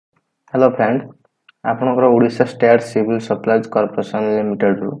Hello friend आपनकर Odisha state civil supplies corporation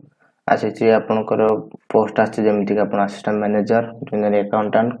limited रु आसी आपनकर पोस्ट आसी जेमिति कि आपन assistant manager junior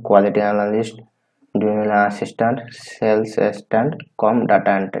accountant quality analyst junior assistant sales assistant कम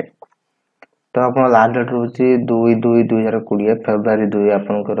डाटा एंट्री तो आपन लास्ट डेट रहउची 2/2/2020 फेब्रुआरी 2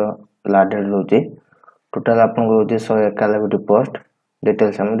 आपनकर लास्ट डेट रहउची टोटल आपन रहउची 191 पोस्ट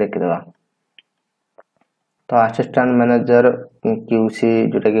डिटेल्स हम देखिदबा तो असिस्टेंट मैनेजर क्यूसी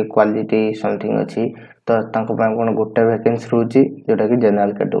जोटा कि क्वालिटी समथिंग अछि तो तांको पय कोन गोटे वैकेंसी रहउची जोटा कि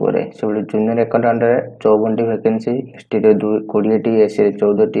जनरल कैटेगरी से जूनियर अकाउंटेंट रे 54 टी वैकेंसी एसटी रे 20 टी एससी रे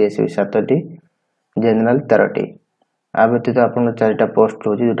 14 T SC 7 T general 13 T आ व्यतीत आपन चारटा पोस्ट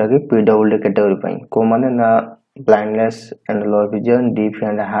रहउची जोटा कि पीडब्ल्यूडी कैटेगरी पय को माने ना blindness and low vision deaf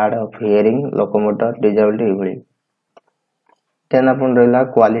and hard of hearing locomotor disability इवली then अपन रहला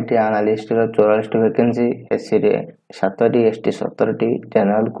क्वालिटी एनालिस्ट रो 44 टी वैकेंसी एससी रे 7 T ST 17 T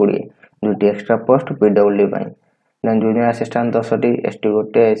general 20 दुटी extra post PWD पय then junior assistant 10 T ST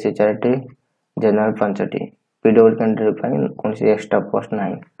गोटे SC 4 T general 5 T PWD candidate पय कोनसी extra post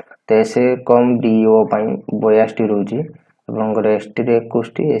नाही तो एसे कम do पय 42 T रहउची एवं गरे एसटी रे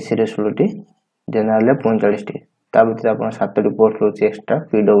 21 टी एससी रे 16 टी जनरल रे 45 टी ता भीतर अपन 7 टी पोस्ट रहउची एक्स्ट्रा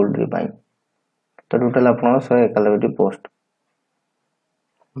पीडब्ल्यूडी पय तो टोटल अपन 191 टी पोस्ट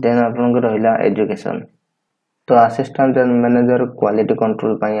देन आपन रहिला एजुकेशन तो असिस्टेंट मैनेजर क्वालिटी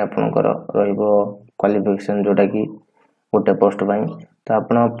कंट्रोल पय आपन रहिबो क्वालिफिकेशन जोटा कि गोटे पोस्ट पय तो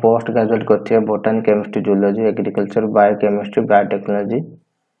आपन post graduate करथिए botany chemistry zoology agriculture biochemistry biotechnology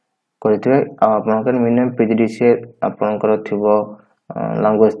करथिए आपन मिनिमम पीजीडीसीए आपन थिबो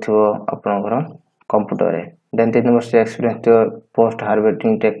लैंग्वेज थिबो आपन कंप्यूटर रे देन 3 वर्ष एक्सपीरियंस थिबो पोस्ट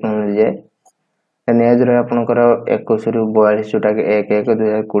हार्वेस्टिंग टेक्नोलॉजी एज रहे आपनकर 21 रु 42 जोटा कि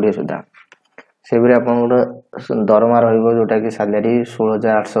 1/1/2020 सुधा से बिरे आपन दरमा रहइबो जोटा कि सैलरी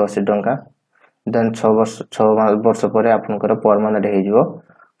 16880 टंका देन 6 वर्ष परे आपनकर परमानेंट हे जिवो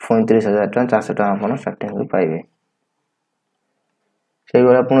 35400 टंका आपन स्टार्टिंग पाइबे से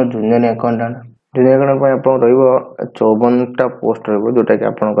बिरे आपन जूनियर अकाउंटेंट पय आपन रहइबो 54 टा पोस्ट रहइबो जोटा कि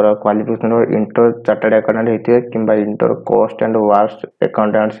आपनकर qualification inter chartered accountant हेतिवे किबा inter cost and works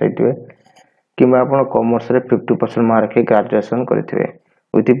accountants हेतिवे किबा आपण कॉमर्स रे 50% मार्क के ग्रेजुएशन करथिबे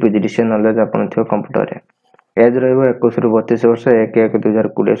विथ पीजीडीसीए नॉलेज आपण थियो कंप्यूटर रे एज रहइबो 21 रु 32 वर्ष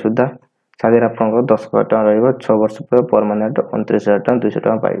 1/1/2020 सुधा सादर आपण 10,000 टका रहइबो 6 वर्ष पर परमानेंट 29,200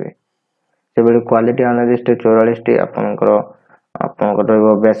 टका पाइबे से बेले क्वालिटी एनालिस्ट 44 टी आपण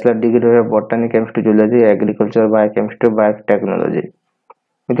रहइबो बैचलर डिग्री रे botany chemistry zoology agriculture biochemistry biotechnology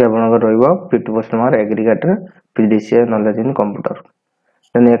इति आपण रहइबो 50% mark agriculture PGDCA knowledge in computer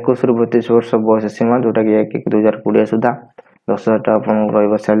then 21 रु 32 वर्ष बयस सीमा जोटा कि 1/1/2020 सुधा 10,000 टका अपन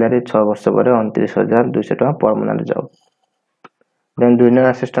रहइबो सैलरी 6 वर्ष परे 29,200 टका permanent job then junior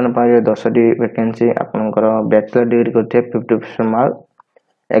assistant पाइबे 10 टी वैकेंसी आपनकर बैचलर डिग्री करथे 50% मार्क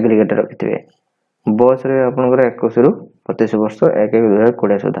एग्रीगेटर रखिथिबे बस रे आपनकर 21 रु 32 वर्ष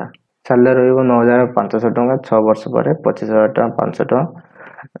 1/1/2020 सुधा सैलरी रहइबो 9,500 टका 6 वर्ष परे 25,500 टका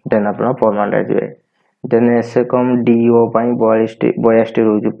देन आपन permanent जिवे then essay come do पय 42 टी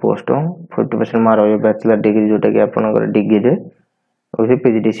रोज पोस्ट 40% मार बैचलर डिग्री जोटा कि आपनकर डिग्री रे ओहि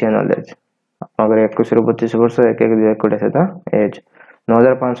पीजीडीसीए नॉलेज आपनकर 21 रु 32 वर्ष 1/1/2020 सुधा एज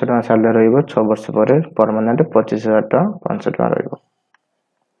 9,500 टका सैलरी रहइबो 6 वर्ष परे परमानेंट 25,500 टका रहइबो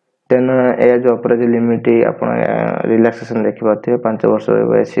देन एज ऑपरेज लिमिट आपन रिलैक्सेशन देखि पाथे 5 वर्ष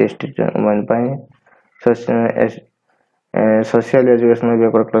रहइबो एससी एसटी वुमेन पय सोशल एजुकेशन में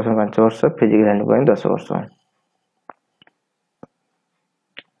बेकर क्लास 5 वर्ष फिजिकल हैंड पय 10 वर्ष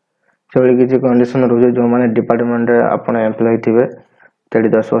सेबे किछि कंडीशन रहउजे जो माने डिपार्टमेंट रे आपन एम्प्लॉय थिबे तेडी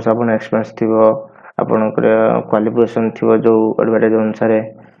 10 वर्ष आपन एक्सपीरियंस थिबो आपनकर क्वालिफिकेशन थिबो जो एडवर्टाइज अनुसार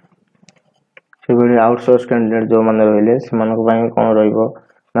सेबे आउटसोर्स कैंडिडेट जो माने रहले सेमान को पय कोन रहइबो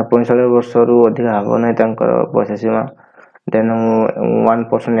ना 45 वर्ष रु अधिक हबो नै तांकर पैसा सीमा देन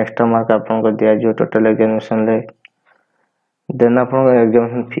 1% एक्स्ट्रा मार्क आपन को दिया जो टोटल एग्जामिनेशन रे देन आपन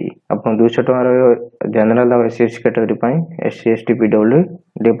एग्जामिनेशन फी आपन 200 टका रो जनरल और एससी कैटेगरी पय SC ST PW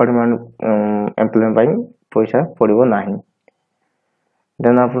department employ पय पैसा पड़िबो नाही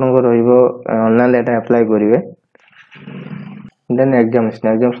देन आपन को रहइबो ऑनलाइन लेटर अप्लाई करिवे देन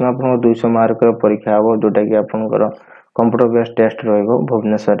एग्जामिनेशन आपन 200 मार्क रो परीक्षा हबो जोटा कि आपन को कंप्यूटर बेस्ड टेस्ट रहइबो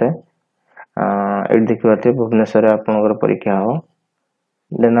भुवनेश्वर रे एड देखिबाते भुवनेश्वर रे आपन को परीक्षा हो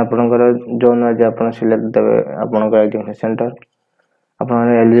देन आपन को जोन आज आपन सिलेक्ट देबे आपन को एग्जामिनेशन सेंटर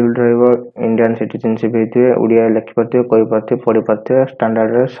आपन एलिजिबल रहइबो इंडियन सिटीजनशिप हेतिवे ओडिया लिखि पाथियो कहि पाथियो पढि पाथियो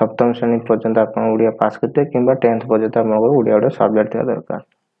स्टैंडर्ड रे सप्तम श्रेणी पर्यंत आपन ओडिया पास करते किबा 10th पर्यंत आपन को ओडिया रे सब्जेक्ट थिया दरकार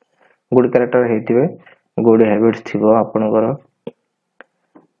गुड कैरेक्टर हेतिवे गुड हैबिट्स थिबो आपन को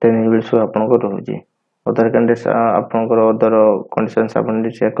then you will show आपनको रहउची other candidates आपनको other conditions आपन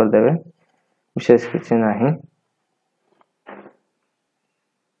चेक कर देबे विशेष किछि नाही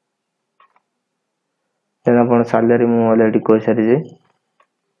देन आपन सैलरी मु ऑलरेडी कहि सारी जे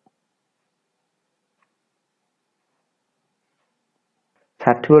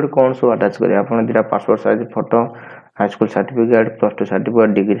सर्टिफिकेट कौन सब अटैच करें आपन दिरा passport size photo high school certificate plus 2 certificate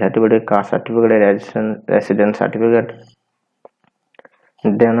degree certificate caste certificate resident certificate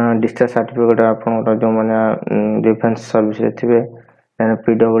then discharge certificate आपन जो माने डिफेंस सर्विस रे थिबे देन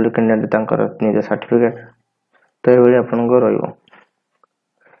पीडब्ल्यू कैंडिडेट तांकर निज सर्टिफिकेट तो एबे आपन को रहइबो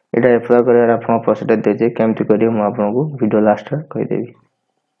एटा अप्लाई करे आपन प्रोसीजर देजे केमति करियो म आपन को वीडियो लास्ट रे कहि देबी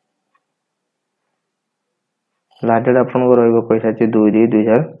लास्ट डेट आपन को रहइबो पैसा छि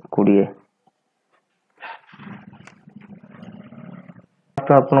 2/2/2020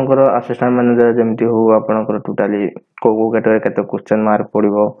 तो आपनकर असिस्टेंट मैनेजर जेमति हो आपनकर टोटली को कैटेगरी केते क्वेश्चन मार्क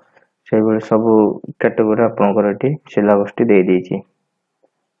पड़िबो से बेले सब कैटेगरी आपनकर एठी सिलेबस टी दे देछि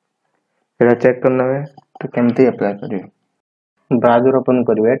एटा चेक करनबे तो केमति अप्लाई करिवे ब्राउजर ओपन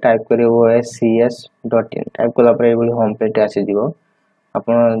करिवे टाइप करिवे ossc.in टाइप कला पर एबोली होम पेज आसी दिबो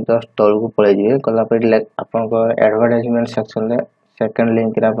आपन जस्ट तळ को पळे जिवे कला पर आपनकर एडवर्टाइजमेंट सेक्शन ले सेकंड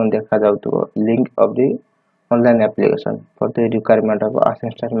लिंक रे आपन देखा जाउतबो link of the online application for the requirement of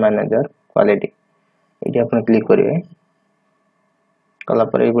assistant manager quality eighty आपन क्लिक करिवे कला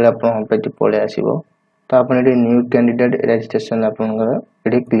पर एबोली आपन होम पेज पळे आसीबो तो आपन एटी न्यू कैंडिडेट रजिस्ट्रेशन आपनकर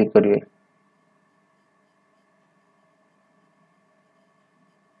एटी क्लिक करिवे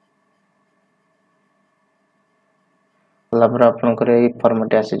कलापर आपनकर ए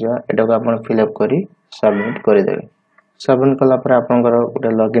फॉर्मेट आसी जा एटा को आपन फिल अप करी सबमिट करि देबे सबमिट कला पर आपनकर उटा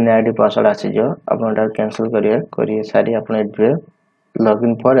लॉगिन आईडी पासवर्ड आसी जा आपन एटा कैंसिल करिए सारी आपन एड्रे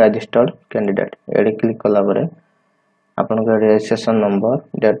login for registered candidate AD click कला पर आपनकर registration number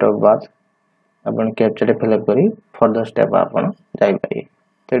date of birth आपन कैप्चर फिल अप करी फर्दर स्टेप आपन जाई पारी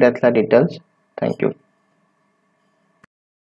तो एटा थला डिटेल्स थैंक यू।